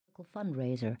local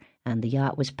fundraiser, and the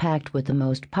yacht was packed with the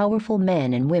most powerful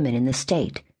men and women in the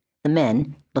state. The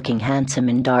men, looking handsome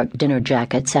in dark dinner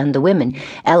jackets, and the women,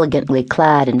 elegantly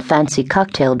clad in fancy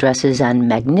cocktail dresses and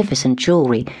magnificent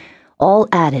jewelry, all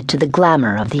added to the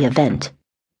glamour of the event.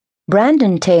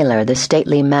 Brandon Taylor, the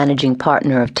stately managing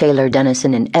partner of Taylor,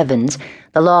 Dennison and Evans,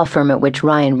 the law firm at which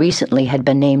Ryan recently had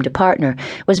been named a partner,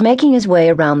 was making his way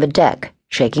around the deck,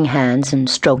 shaking hands and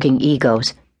stroking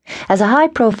egos. As a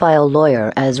high-profile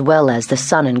lawyer, as well as the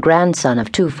son and grandson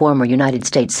of two former United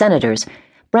States senators,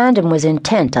 Brandon was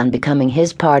intent on becoming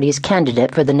his party's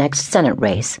candidate for the next Senate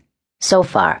race. So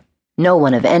far, no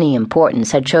one of any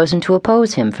importance had chosen to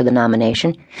oppose him for the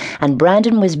nomination, and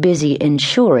Brandon was busy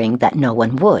ensuring that no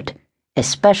one would,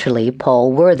 especially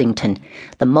Paul Worthington,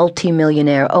 the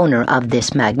multi-millionaire owner of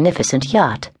this magnificent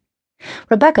yacht.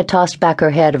 Rebecca tossed back her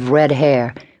head of red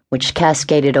hair, which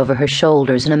cascaded over her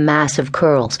shoulders in a mass of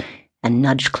curls, and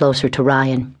nudged closer to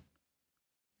Ryan.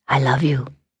 "I love you,"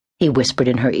 he whispered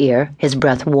in her ear, his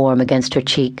breath warm against her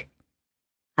cheek.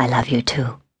 "I love you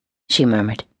too," she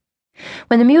murmured.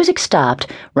 When the music stopped,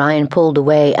 Ryan pulled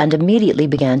away and immediately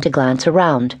began to glance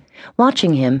around.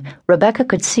 Watching him, Rebecca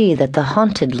could see that the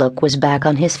haunted look was back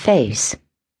on his face.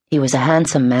 He was a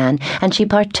handsome man, and she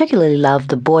particularly loved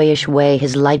the boyish way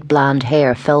his light blonde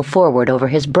hair fell forward over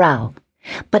his brow.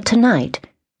 But tonight,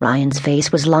 Ryan's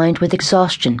face was lined with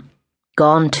exhaustion.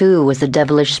 Gone, too, was the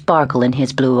devilish sparkle in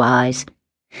his blue eyes.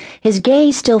 His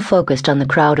gaze still focused on the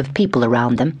crowd of people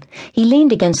around them. He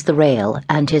leaned against the rail,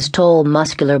 and his tall,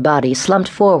 muscular body slumped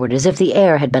forward as if the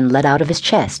air had been let out of his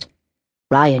chest.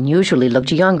 Ryan usually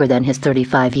looked younger than his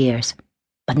 35 years,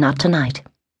 but not tonight.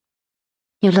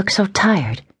 "You look so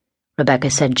tired," Rebecca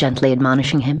said, gently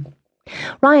admonishing him.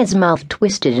 Ryan's mouth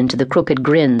twisted into the crooked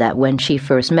grin that, when she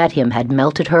first met him, had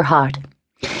melted her heart.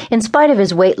 In spite of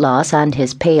his weight loss and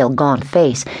his pale, gaunt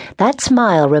face, that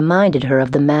smile reminded her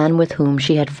of the man with whom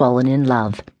she had fallen in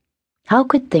love. How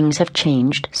could things have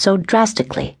changed so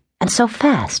drastically and so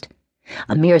fast?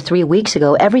 A mere 3 weeks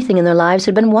ago, everything in their lives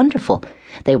had been wonderful.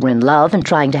 They were in love and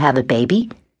trying to have a baby.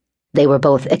 They were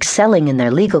both excelling in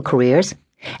their legal careers.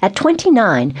 At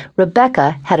 29,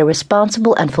 Rebecca had a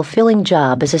responsible and fulfilling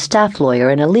job as a staff lawyer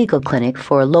in a legal clinic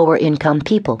for lower-income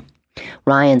people.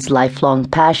 Ryan's lifelong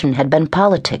passion had been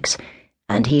politics,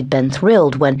 and he'd been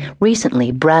thrilled when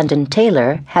recently Brandon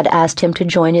Taylor had asked him to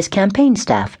join his campaign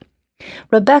staff.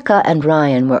 Rebecca and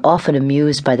Ryan were often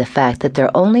amused by the fact that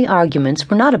their only arguments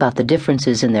were not about the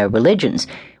differences in their religions,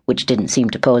 which didn't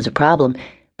seem to pose a problem,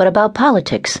 but about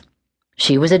politics.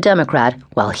 She was a Democrat,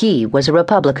 while he was a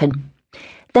Republican.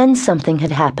 Then something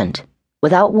had happened.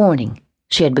 Without warning,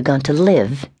 she had begun to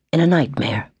live in a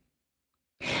nightmare.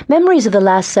 Memories of the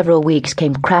last several weeks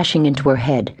came crashing into her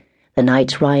head. The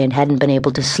nights Ryan hadn't been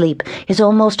able to sleep, his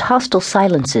almost hostile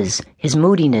silences, his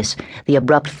moodiness, the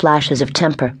abrupt flashes of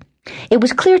temper. It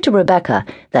was clear to Rebecca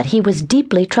that he was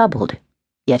deeply troubled,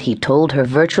 yet he told her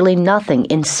virtually nothing,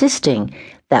 insisting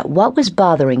that what was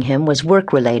bothering him was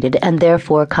work-related and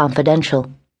therefore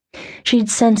confidential. She'd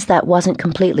sensed that wasn't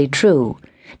completely true.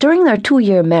 During their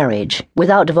 2-year marriage,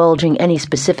 without divulging any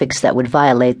specifics that would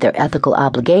violate their ethical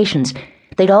obligations,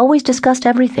 they'd always discussed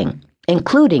everything,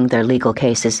 including their legal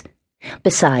cases.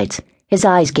 Besides, his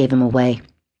eyes gave him away.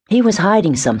 He was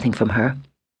hiding something from her.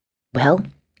 Well,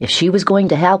 if she was going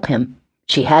to help him,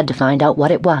 she had to find out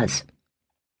what it was.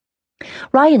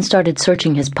 Ryan started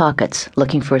searching his pockets,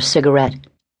 looking for a cigarette.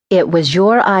 "It was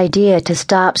your idea to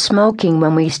stop smoking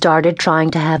when we started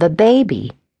trying to have a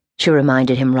baby," she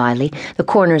reminded him wryly, the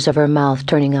corners of her mouth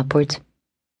turning upwards.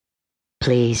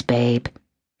 "Please, babe."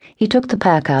 He took the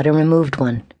pack out and removed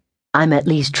one. "I'm at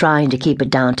least trying to keep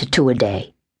it down to 2 a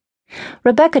day."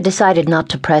 Rebecca decided not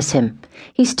to press him.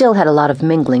 He still had a lot of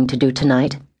mingling to do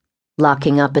tonight,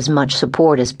 locking up as much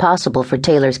support as possible for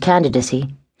Taylor's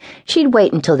candidacy. She'd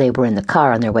wait until they were in the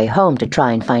car on their way home to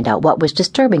try and find out what was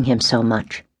disturbing him so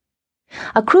much.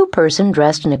 A crew person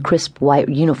dressed in a crisp white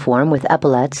uniform with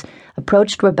epaulets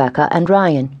approached Rebecca and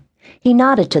Ryan. He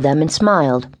nodded to them and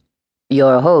smiled.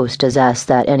 "Your host has asked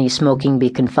that any smoking be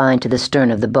confined to the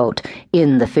stern of the boat,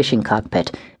 in the fishing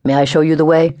cockpit. May I show you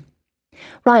the way?"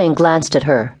 Ryan glanced at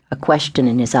her, a question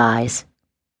in his eyes.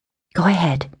 "Go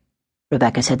ahead,"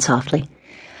 Rebecca said softly.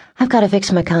 "I've got to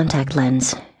fix my contact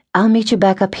lens. I'll meet you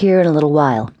back up here in a little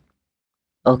while."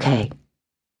 "Okay."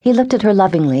 He looked at her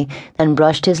lovingly, then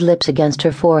brushed his lips against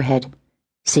her forehead.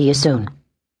 "See you soon."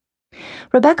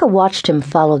 Rebecca watched him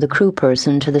follow the crew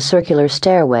person to the circular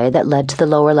stairway that led to the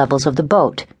lower levels of the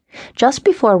boat. Just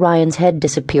before Ryan's head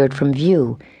disappeared from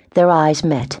view, their eyes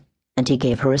met, and he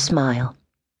gave her a smile.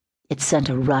 It sent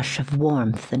a rush of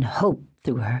warmth and hope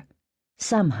through her.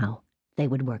 Somehow they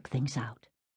would work things out.